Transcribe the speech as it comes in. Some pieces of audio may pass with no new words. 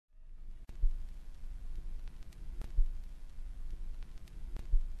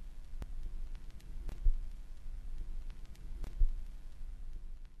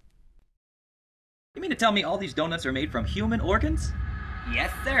You mean to tell me all these donuts are made from human organs?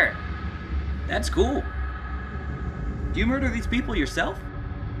 Yes, sir. That's cool. Do you murder these people yourself?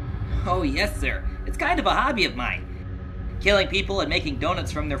 Oh, yes, sir. It's kind of a hobby of mine. Killing people and making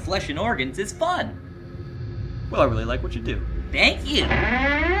donuts from their flesh and organs is fun. Well, I really like what you do. Thank you.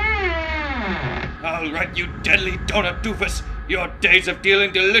 All right, you deadly donut doofus. Your days of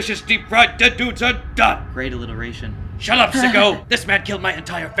dealing delicious deep-fried dead dudes are done. Great alliteration. Shut up, sicko! This man killed my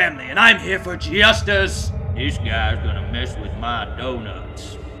entire family, and I'm here for justice. This guy's gonna mess with my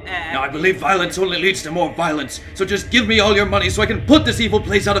donuts. Now, I believe violence only leads to more violence, so just give me all your money so I can put this evil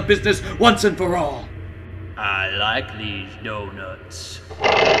place out of business once and for all. I like these donuts.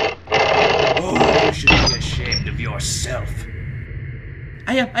 Oh, you should be ashamed of yourself.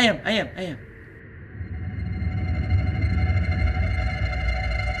 I am.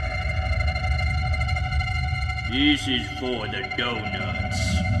 This is for the donuts.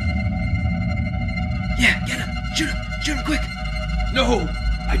 Yeah, get him! Shoot him quick! No!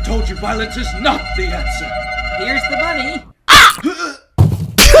 I told you violence is not the answer! Here's the money.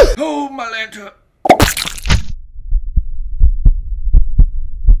 Oh, my lantern!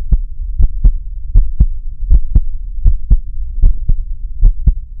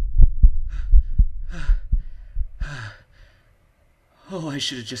 Oh, I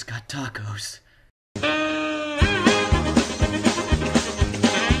should have just got tacos.